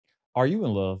Are you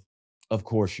in love? Of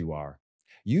course you are.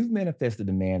 You've manifested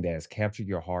a man that has captured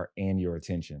your heart and your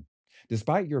attention.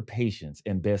 Despite your patience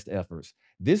and best efforts,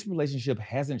 this relationship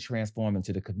hasn't transformed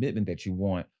into the commitment that you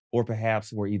want or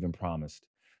perhaps were even promised.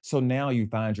 So now you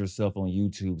find yourself on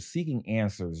YouTube seeking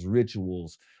answers,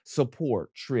 rituals,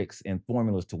 support, tricks, and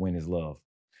formulas to win his love.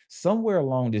 Somewhere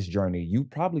along this journey, you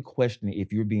probably question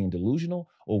if you're being delusional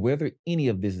or whether any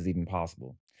of this is even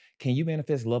possible. Can you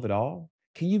manifest love at all?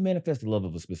 Can you manifest the love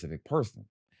of a specific person?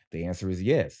 The answer is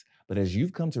yes. But as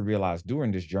you've come to realize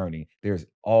during this journey, there's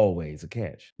always a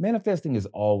catch. Manifesting is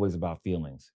always about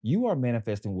feelings. You are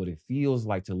manifesting what it feels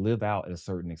like to live out a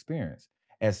certain experience.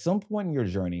 At some point in your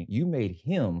journey, you made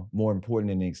him more important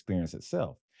than the experience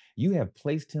itself. You have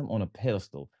placed him on a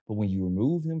pedestal, but when you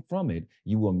remove him from it,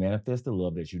 you will manifest the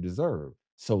love that you deserve.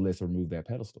 So let's remove that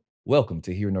pedestal. Welcome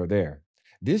to Here Nor There.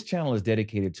 This channel is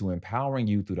dedicated to empowering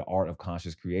you through the art of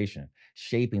conscious creation,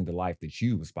 shaping the life that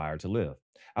you aspire to live.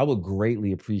 I would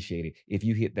greatly appreciate it if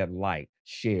you hit that like,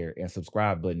 share, and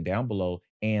subscribe button down below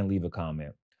and leave a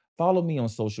comment. Follow me on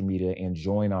social media and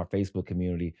join our Facebook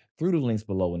community through the links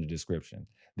below in the description.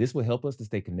 This will help us to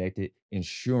stay connected,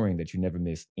 ensuring that you never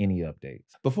miss any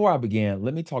updates. Before I begin,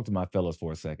 let me talk to my fellas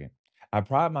for a second. I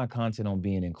pride my content on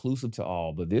being inclusive to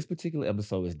all, but this particular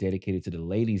episode is dedicated to the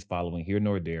ladies following Here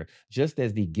Nor There, just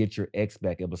as the Get Your Ex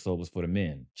Back episode was for the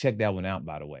men. Check that one out,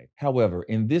 by the way. However,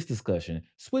 in this discussion,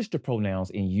 switch to pronouns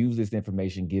and use this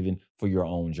information given for your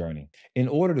own journey. In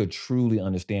order to truly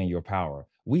understand your power,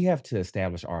 we have to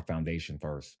establish our foundation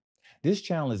first. This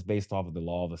channel is based off of the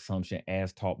law of assumption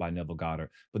as taught by Neville Goddard,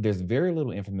 but there's very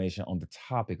little information on the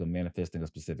topic of manifesting a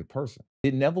specific person.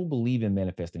 Did Neville believe in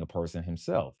manifesting a person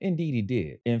himself? Indeed, he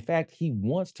did. In fact, he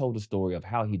once told a story of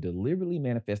how he deliberately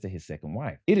manifested his second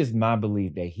wife. It is my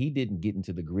belief that he didn't get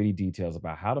into the gritty details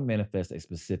about how to manifest a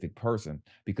specific person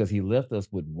because he left us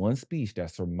with one speech that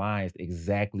surmised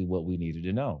exactly what we needed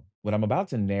to know. What I'm about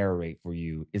to narrate for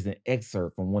you is an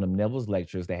excerpt from one of Neville's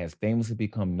lectures that has famously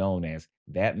become known as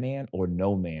That Man or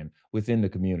No Man within the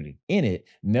community. In it,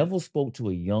 Neville spoke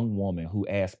to a young woman who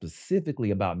asked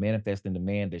specifically about manifesting the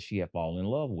man that she had fallen in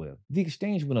love with. The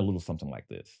exchange went a little something like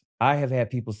this. I have had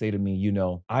people say to me,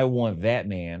 I want that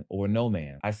man or no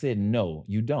man. I said, no,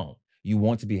 you don't. You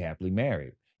want to be happily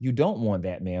married. You don't want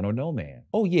that man or no man.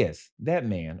 Oh, yes, that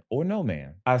man or no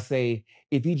man. I say,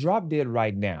 if he dropped dead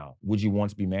right now, would you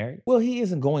want to be married? Well, he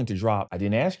isn't going to drop. I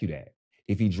didn't ask you that.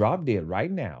 If he dropped dead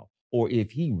right now, or if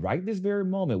he right this very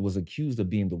moment was accused of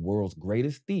being the world's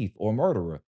greatest thief or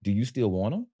murderer, do you still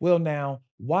want him? Well, now,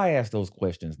 why ask those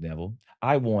questions, Neville?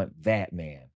 I want that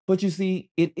man. But you see,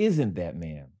 it isn't that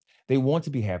man. They want to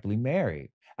be happily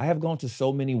married. I have gone to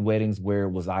so many weddings where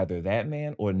it was either that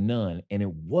man or none, and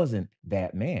it wasn't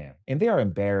that man. And they are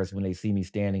embarrassed when they see me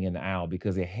standing in the aisle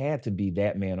because it had to be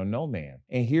that man or no man.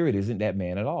 And here it isn't that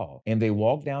man at all. And they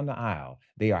walk down the aisle.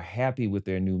 They are happy with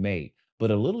their new mate,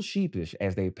 but a little sheepish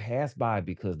as they pass by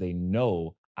because I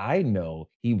know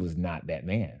he was not that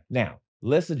man. Now,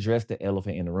 let's address the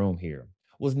elephant in the room here.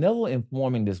 Was Neville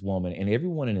informing this woman and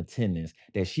everyone in attendance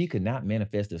that she could not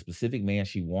manifest the specific man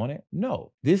she wanted?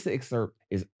 No. This excerpt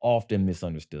is often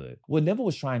misunderstood. What Neville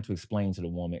was trying to explain to the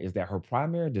woman is that her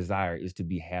primary desire is to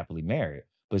be happily married,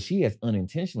 but she has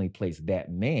unintentionally placed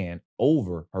that man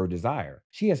over her desire.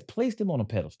 She has placed him on a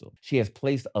pedestal. She has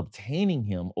placed obtaining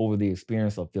him over the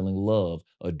experience of feeling loved,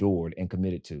 adored, and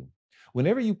committed to.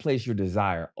 Whenever you place your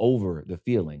desire over the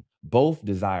feeling, both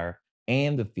desire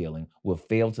and the feeling will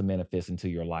fail to manifest into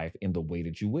your life in the way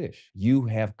that you wish. You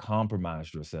have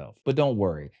compromised yourself. But don't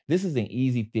worry, this is an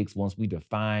easy fix once we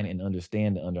define and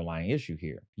understand the underlying issue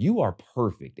here. You are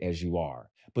perfect as you are,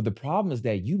 but the problem is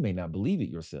that you may not believe it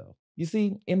yourself. You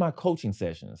see, in my coaching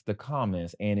sessions, the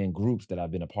comments, and in groups that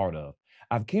I've been a part of,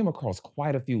 I've came across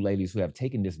quite a few ladies who have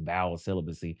taken this vow of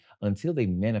celibacy until they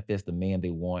manifest the man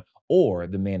they want or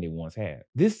the man they once had.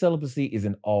 This celibacy is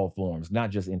in all forms, not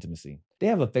just intimacy. They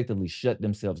have effectively shut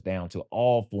themselves down to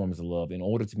all forms of love in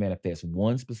order to manifest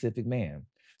one specific man.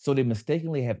 So they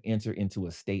mistakenly have entered into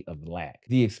a state of lack.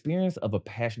 The experience of a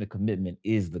passionate commitment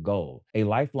is the goal. A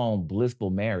lifelong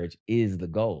blissful marriage is the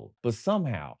goal. But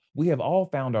somehow, we have all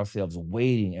found ourselves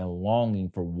waiting and longing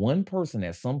for one person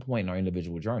at some point in our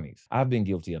individual journeys. I've been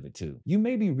guilty of it too. You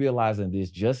may be realizing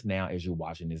this just now as you're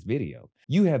watching this video.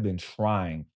 You have been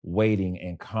trying, waiting,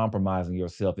 and compromising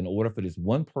yourself in order for this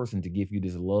one person to give you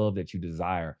this love that you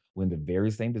desire when the very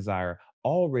same desire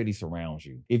already surrounds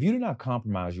you. If you do not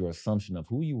compromise your assumption of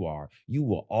who you are, you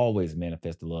will always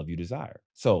manifest the love you desire.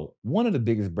 So, one of the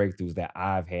biggest breakthroughs that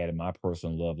I've had in my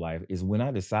personal love life is when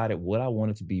I decided what I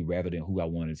wanted to be rather than who I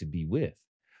wanted to be with.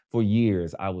 For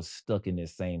years, I was stuck in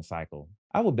this same cycle.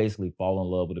 I would basically fall in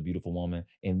love with a beautiful woman,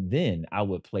 and then I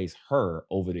would place her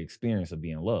over the experience of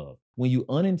being loved. When you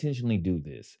unintentionally do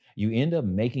this, you end up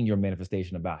making your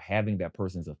manifestation about having that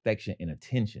person's affection and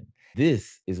attention.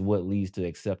 This is what leads to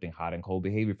accepting hot and cold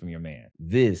behavior from your man.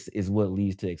 This is what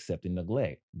leads to accepting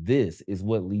neglect. This is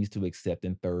what leads to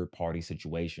accepting third party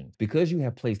situations. Because you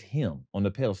have placed him on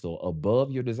the pedestal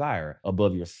above your desire,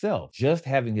 above yourself, just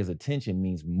having his attention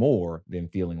means more than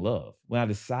feeling love. When I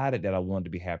decided that I wanted to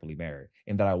be happily married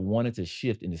and that I wanted to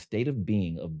shift in the state of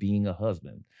being a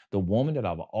husband, the woman that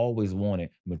I've always wanted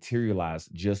materialized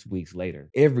just weeks later.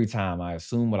 Every time I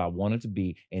assumed what I wanted to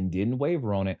be and didn't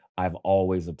waver on it, I've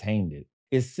always obtained it.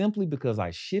 It's simply because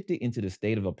I shifted into the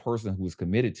state of a person who is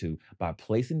committed to by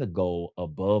placing the goal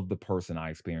above the person I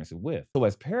experience it with. So,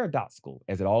 as paradoxical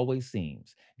as it always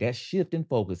seems, that shift in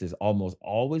focus is almost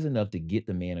always enough to get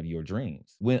the man of your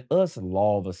dreams. When us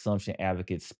law of assumption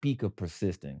advocates speak of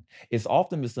persisting, it's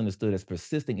often misunderstood as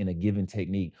persisting in a given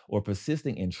technique or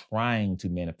persisting in trying to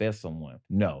manifest someone.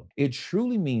 No, it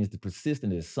truly means to persist in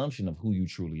the assumption of who you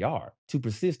truly are, to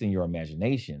persist in your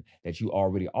imagination that you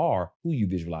already are who you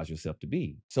visualize yourself to be.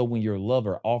 So when your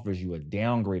lover offers you a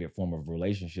downgraded form of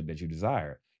relationship that you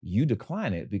desire, you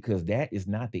decline it because that is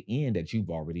not the end that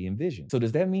you've already envisioned. So,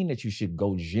 does that mean that you should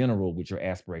go general with your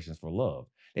aspirations for love?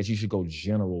 That you should go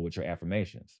general with your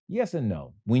affirmations? Yes and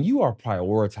no. When you are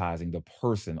prioritizing the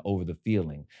person over the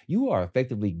feeling, you are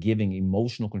effectively giving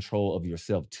emotional control of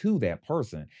yourself to that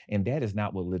person. And that is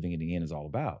not what living in the end is all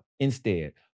about.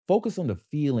 Instead, focus on the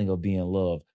feeling of being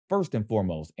loved first and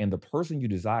foremost, and the person you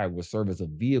desire will serve as a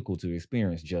vehicle to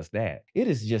experience just that. It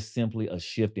is just simply a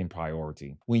shift in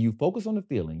priority. When you focus on the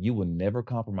feeling, you will never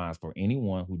compromise for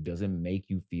anyone who doesn't make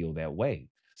you feel that way.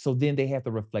 So then they have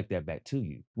to reflect that back to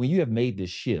you. When you have made this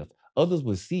shift, others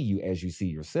will see you as you see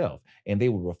yourself, and they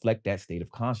will reflect that state of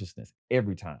consciousness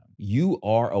every time. You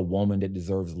are a woman that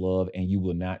deserves love, and you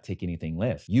will not take anything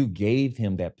less. You gave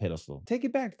him that pedestal. Take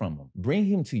it back from him. Bring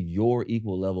him to your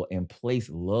equal level and place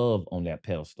love on that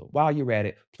pedestal. While you're at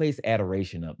it, place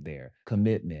adoration up there,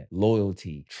 commitment,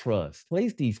 loyalty, trust.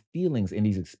 Place these feelings and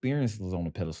these experiences on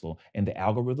the pedestal, and the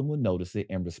algorithm will notice it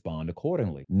and respond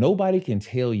accordingly. Nobody can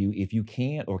tell you if you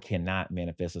can or cannot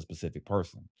manifest a specific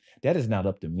person. That is not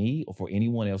up to me or for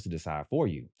anyone else to decide for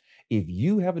you. If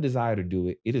you have a desire to do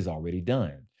it, it is already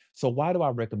done. So why do I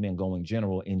recommend going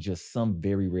general in just some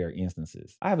very rare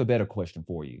instances? I have a better question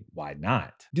for you. Why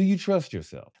not? Do you trust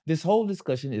yourself? This whole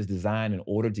discussion is designed in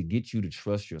order to get you to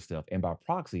trust yourself and by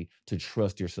proxy to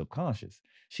trust your subconscious.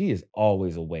 She is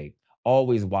always awake,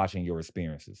 always watching your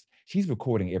experiences. She's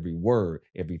recording every word,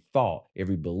 every thought,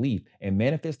 every belief, and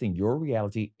manifesting your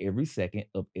reality every second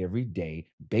of every day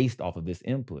based off of this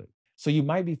input. So you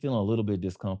might be feeling a little bit of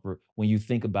discomfort when you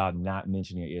think about not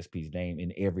mentioning your SP's name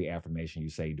in every affirmation you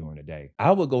say during the day.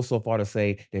 I would go so far to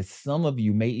say that some of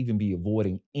you may even be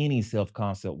avoiding any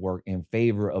self-concept work in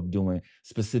favor of doing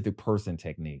specific person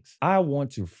techniques. I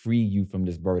want to free you from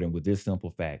this burden with this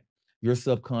simple fact. Your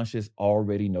subconscious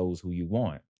already knows who you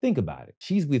want. Think about it.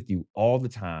 She's with you all the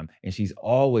time, and she's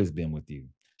always been with you.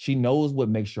 She knows what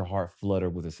makes your heart flutter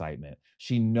with excitement.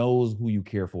 She knows who you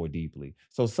care for deeply.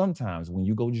 So sometimes when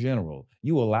you go general,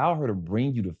 you allow her to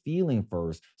bring you the feeling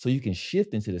first so you can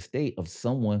shift into the state of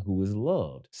someone who is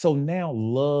loved. So now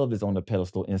love is on the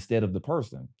pedestal instead of the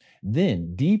person.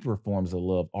 Then deeper forms of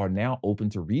love are now open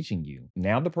to reaching you.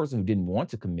 Now the person who didn't want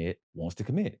to commit wants to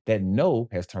commit. That no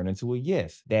has turned into a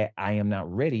yes. That I am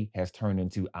not ready has turned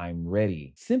into I'm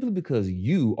ready. Simply because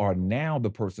you are now the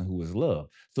person who is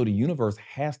loved. So the universe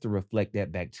has to reflect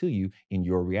that back to you in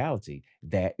your reality.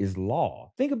 That is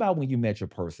law. Think about when you met your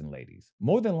person, ladies.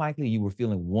 More than likely, you were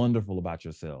feeling wonderful about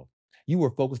yourself. You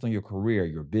were focused on your career,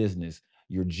 your business,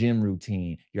 your gym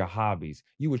routine, your hobbies.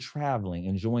 You were traveling,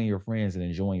 enjoying your friends, and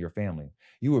enjoying your family.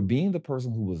 You were being the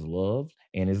person who was loved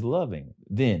and is loving.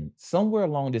 Then, somewhere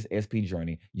along this SP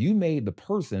journey, you made the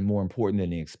person more important than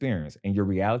the experience, and your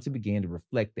reality began to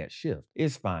reflect that shift.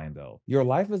 It's fine though. Your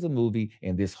life is a movie,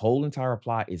 and this whole entire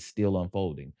plot is still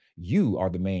unfolding. You are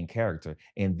the main character,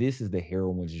 and this is the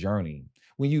heroine's journey.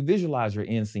 When you visualize your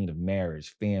end scene of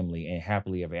marriage, family, and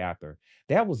happily ever after,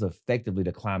 that was effectively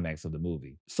the climax of the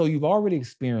movie. So you've already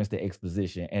experienced the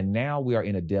exposition, and now we are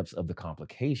in the depths of the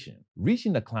complication.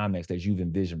 Reaching the climax that you've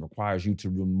envisioned requires you to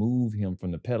remove him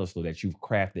from the pedestal that you've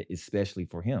crafted especially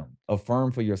for him.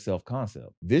 Affirm for your self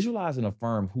concept. Visualize and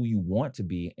affirm who you want to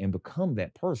be and become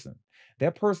that person.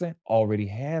 That person already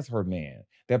has her man.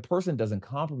 That person doesn't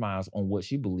compromise on what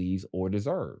she believes or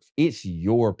deserves. It's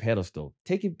your pedestal.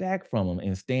 Take it back from them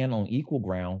and stand on equal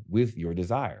ground with your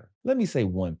desire. Let me say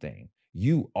one thing.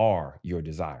 You are your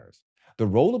desires. The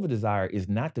role of a desire is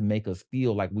not to make us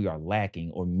feel like we are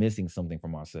lacking or missing something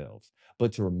from ourselves,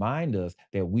 but to remind us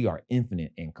that we are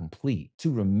infinite and complete,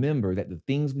 to remember that the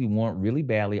things we want really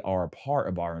badly are a part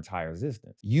of our entire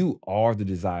existence. You are the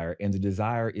desire, and the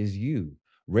desire is you.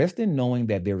 Rest in knowing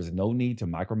that there is no need to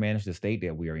micromanage the state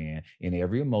that we are in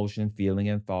every emotion, feeling,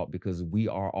 and thought, because we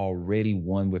are already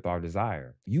one with our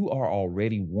desire. You are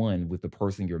already one with the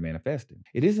person you're manifesting.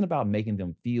 It isn't about making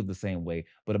them feel the same way,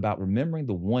 but about remembering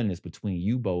the oneness between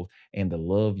you both and the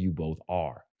love you both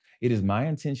are. It is my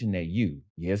intention that you,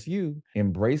 yes, you,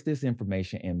 embrace this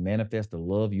information and manifest the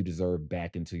love you deserve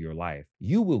back into your life.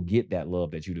 You will get that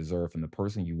love that you deserve from the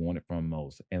person you want it from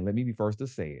most. And let me be first to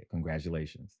say it.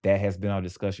 Congratulations. That has been our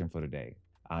discussion for today.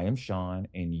 I am Sean,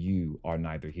 and you are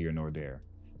neither here nor there.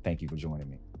 Thank you for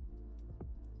joining me.